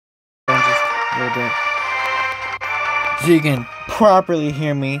little bit so you can properly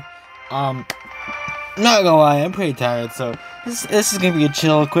hear me. Not gonna lie, I'm pretty tired, so this is gonna be a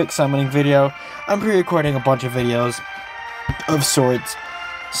chill, quick summoning video. I'm pre-recording a bunch of videos of sorts,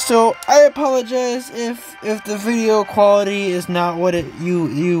 so I apologize if the video quality is not what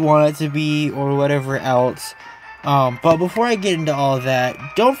you want it to be or whatever else. But before I get into all of that,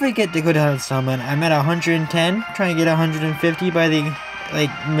 don't forget to go down and summon. I'm at 110, trying to get 150 by the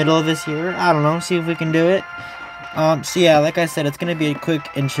middle of this year. I don't know, see if we can do it. So yeah, like I said, it's gonna be a quick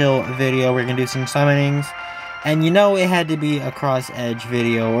and chill video. We're gonna do some summonings, and you know it had to be a cross-edge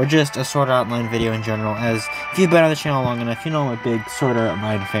video, or just a Sword Art Online video in general, as if you've been on the channel long enough, you know I'm a big Sword Art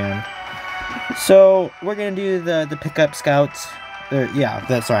Online fan. So, we're gonna do the pickup scouts, sorry, I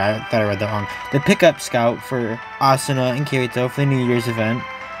thought I read that wrong. The pickup scout for Asuna and Kirito for the New Year's event.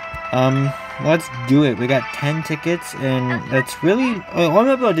 Let's do it. We got 10 tickets, and that's really, I'm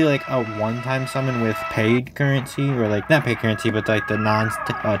able to do like a one-time summon with paid currency, or like, not paid currency, but like the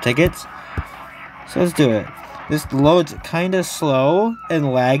non-tickets. So let's do it. This load's kind of slow and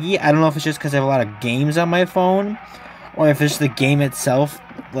laggy. I don't know if it's just because I have a lot of games on my phone, or if it's the game itself,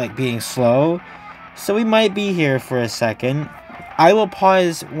 like, being slow. So we might be here for a second. I will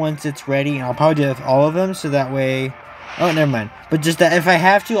pause once it's ready, and I'll probably do it with all of them, so that way... Oh, never mind. But just that if I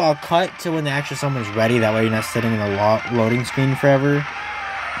have to, I'll cut to when the actual summon's ready. That way you're not sitting in the loading screen forever.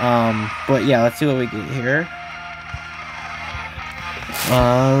 But yeah, let's see what we get here.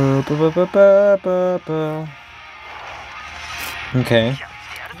 Okay.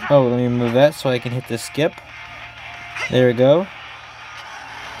 Oh, let me move that so I can hit the skip. There we go.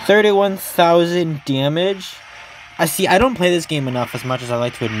 31,000 damage. I don't play this game enough, as much as I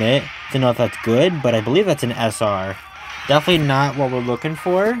like to admit, to know if that's good, but I believe that's an SR. Definitely not what we're looking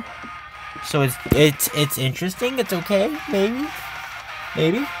for. So it's interesting. It's okay. Maybe.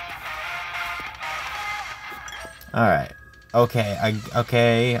 All right. Okay.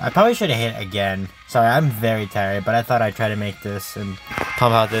 I probably should have hit again. Sorry, I'm very tired, but I thought I'd try to make this and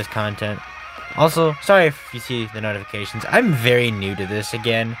pump out this content. Also, sorry if you see the notifications. I'm very new to this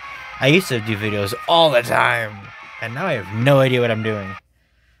again. I used to do videos all the time, and now I have no idea what I'm doing.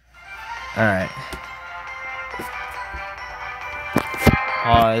 All right.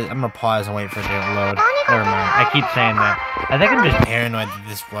 Pause. I'm gonna pause and wait for it to load. Never mind. I keep saying that. I think I'm just paranoid that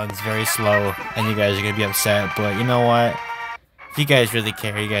this runs very slow and you guys are gonna be upset, but you know what? If you guys really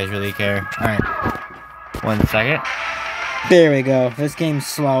care, you guys really care. Alright. 1 second. There we go. This game's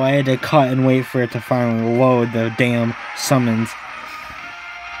slow. I had to cut and wait for it to finally load the damn summons.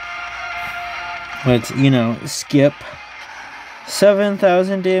 Let's, skip.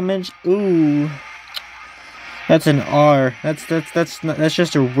 7,000 damage. Ooh. That's an R. That's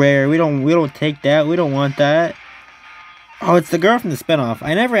just a rare. We don't take that. We don't want that. Oh, it's the girl from the spinoff.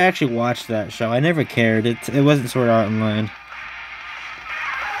 I never actually watched that show. I never cared. It wasn't Sword Art Online.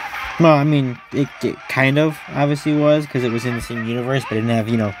 Well, I mean, it kind of obviously was, because it was in the same universe, but it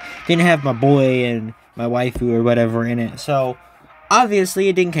didn't have my boy and my waifu or whatever in it. So obviously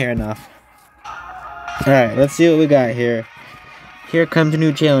it didn't care enough. All right, let's see what we got here. Here comes a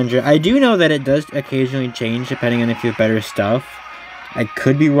new challenger. I do know that it does occasionally change depending on if you have better stuff. I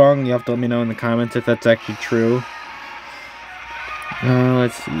could be wrong. You have to let me know in the comments if that's actually true.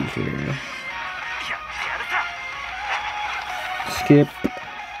 Let's see here. Skip.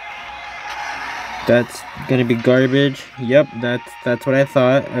 That's gonna be garbage. Yep, that's what I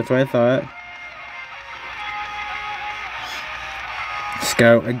thought. That's what I thought.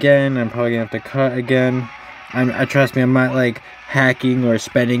 Scout again. I'm probably gonna have to cut again. Trust me, I'm not like hacking or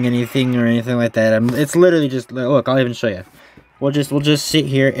spending anything or anything like that. It's literally just, look, I'll even show you. We'll just sit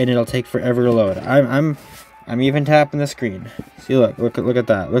here and it'll take forever to load. I'm even tapping the screen. See, look at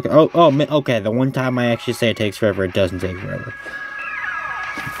that. Look, okay, the one time I actually say it takes forever, it doesn't take forever.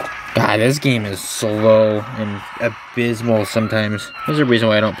 God, this game is slow and abysmal sometimes. There's a reason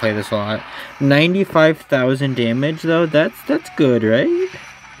why I don't play this a lot. 95,000 damage though. That's good, right?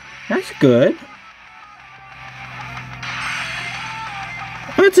 That's good.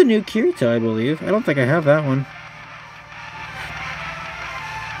 Oh, it's a new Kirito, I believe. I don't think I have that one.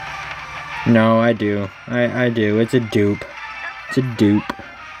 No, I do. I do. It's a dupe. It's a dupe.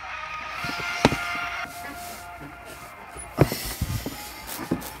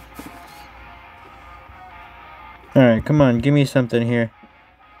 Alright, come on. Give me something here.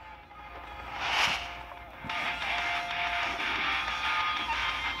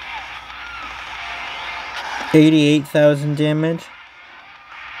 $88,000 damage.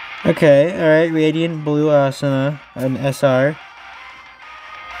 Okay, alright, Radiant Blue Asuna, an SR.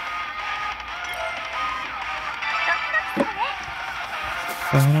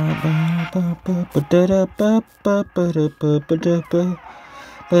 Alright,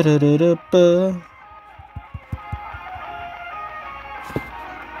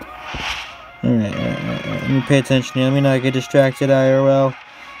 let me pay attention here. Let me not get distracted, IRL.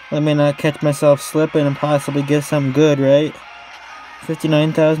 Let me not catch myself slipping and possibly get something good, right?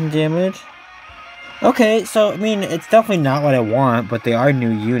 59,000 damage? Okay, so, I mean, it's definitely not what I want, but they are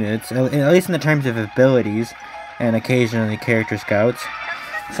new units, at least in the terms of abilities, and occasionally character scouts.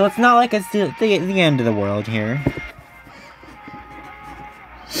 So it's not like it's the end of the world here.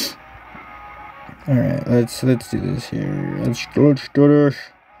 Alright, let's do this here. Let's do this.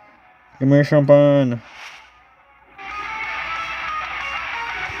 Give me champagne.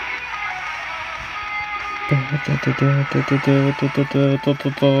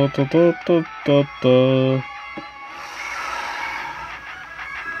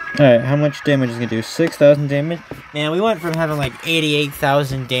 Alright, how much damage is it gonna do? 6,000 damage? Man, we went from having like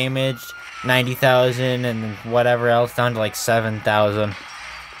 88,000 damage, 90,000, and whatever else down to like 7,000.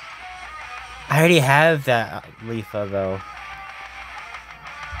 I already have that Leafa though.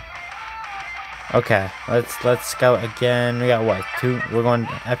 Okay, let's scout again. We got what? 2? We're going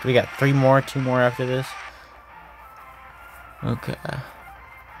after we got 3 more, 2 more after this. Okay.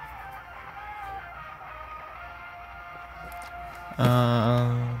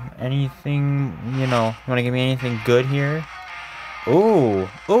 Anything, you know, you wanna give me anything good here? Ooh,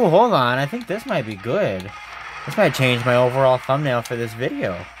 hold on. I think this might be good. This might change my overall thumbnail for this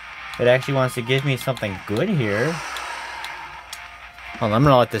video. It actually wants to give me something good here. Hold on, I'm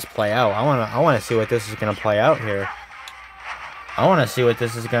gonna let this play out. I wanna see what this is gonna play out here. I wanna see what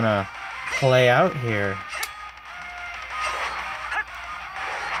this is gonna play out here.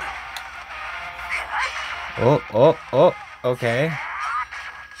 Oh, okay.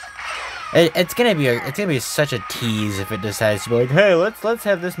 It's gonna be such a tease if it decides to be like, hey, let's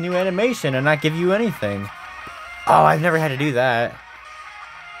have this new animation and not give you anything. Oh, I've never had to do that.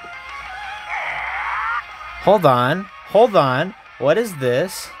 Hold on. What is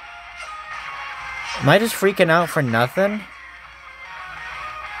this? Am I just freaking out for nothing?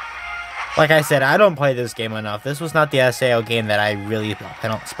 Like I said, I don't play this game enough. This was not the SAO game that I really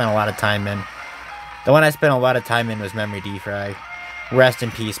spent a lot of time in. The one I spent a lot of time in was Memory Defrag. Rest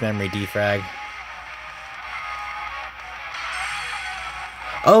in peace, Memory Defrag.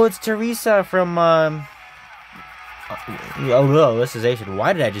 Oh, it's Teresa from, Alicization.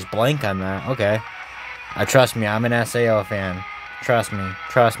 Why did I just blank on that? Okay. Trust me, I'm an SAO fan. Trust me,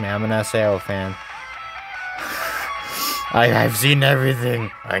 I'm an SAO fan. I've seen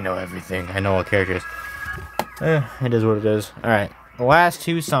everything. I know everything. I know all characters. It is what it is. Alright, the last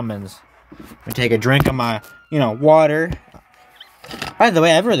 2 summons. I'm gonna take a drink of my, water. By the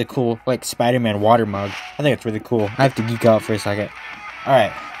way, I have a really cool, like, Spider-Man water mug. I think it's really cool. I have to geek out for a second.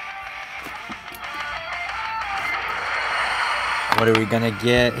 Alright. What are we gonna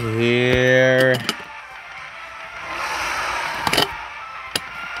get here?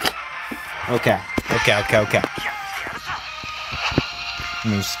 Okay. Let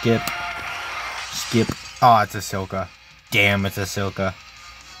me skip. Oh, it's a Silka. Damn, it's a Silka.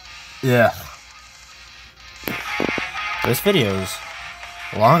 Yeah. This video's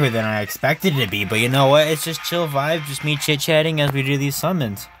longer than I expected it to be, but you know what? It's just chill vibe, just me chit-chatting as we do these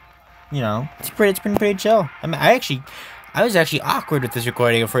summons. It's been pretty chill. I mean, I was actually awkward with this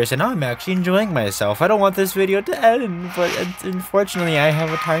recording at first, and now I'm actually enjoying myself. I don't want this video to end, but unfortunately, I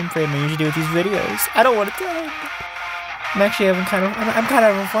have a time frame I usually do with these videos. I don't want it to end. I'm actually I'm kind of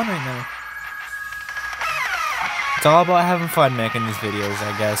having fun right now. It's all about having fun making these videos,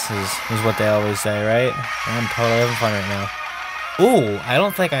 I guess, is what they always say, right? I'm totally having fun right now. Ooh, I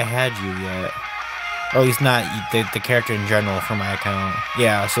don't think I had you yet. Or at least not the character in general for my account.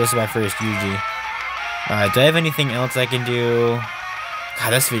 Yeah, so this is my first Yuji. Do I have anything else I can do? God,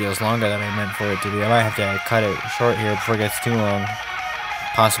 this video is longer than I meant for it to be. I might have to cut it short here before it gets too long.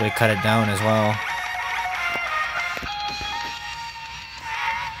 Possibly cut it down as well.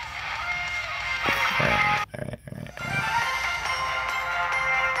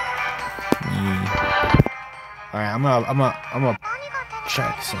 Alright, I'm gonna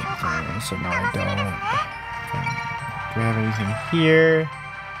check something so now I don't. Do we have anything here?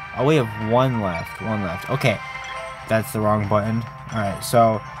 Oh, we have one left. Okay. That's the wrong button. Alright,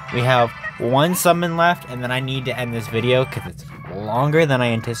 so we have 1 summon left, and then I need to end this video because it's longer than I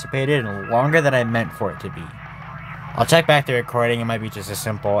anticipated and longer than I meant for it to be. I'll check back the recording. It might be just a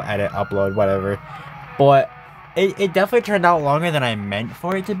simple edit, upload, whatever. But it definitely turned out longer than I meant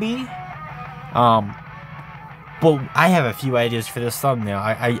for it to be. But I have a few ideas for this thumbnail.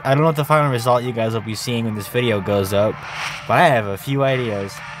 I don't know what the final result you guys will be seeing when this video goes up, but I have a few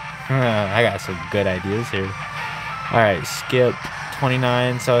ideas. I got some good ideas here. Alright, skip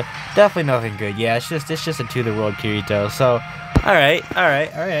 29, so definitely nothing good. Yeah, it's just a To the World Kirito. So, alright.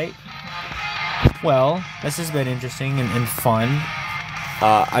 Well, this has been interesting and fun.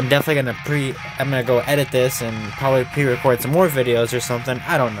 I'm definitely gonna go edit this and probably pre-record some more videos or something.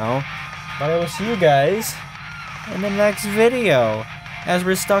 I don't know. But I will see you guys in the next video as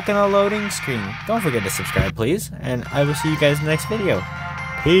we're stuck in a loading screen. Don't forget to subscribe, please, and I will see you guys in the next video.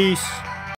 Peace.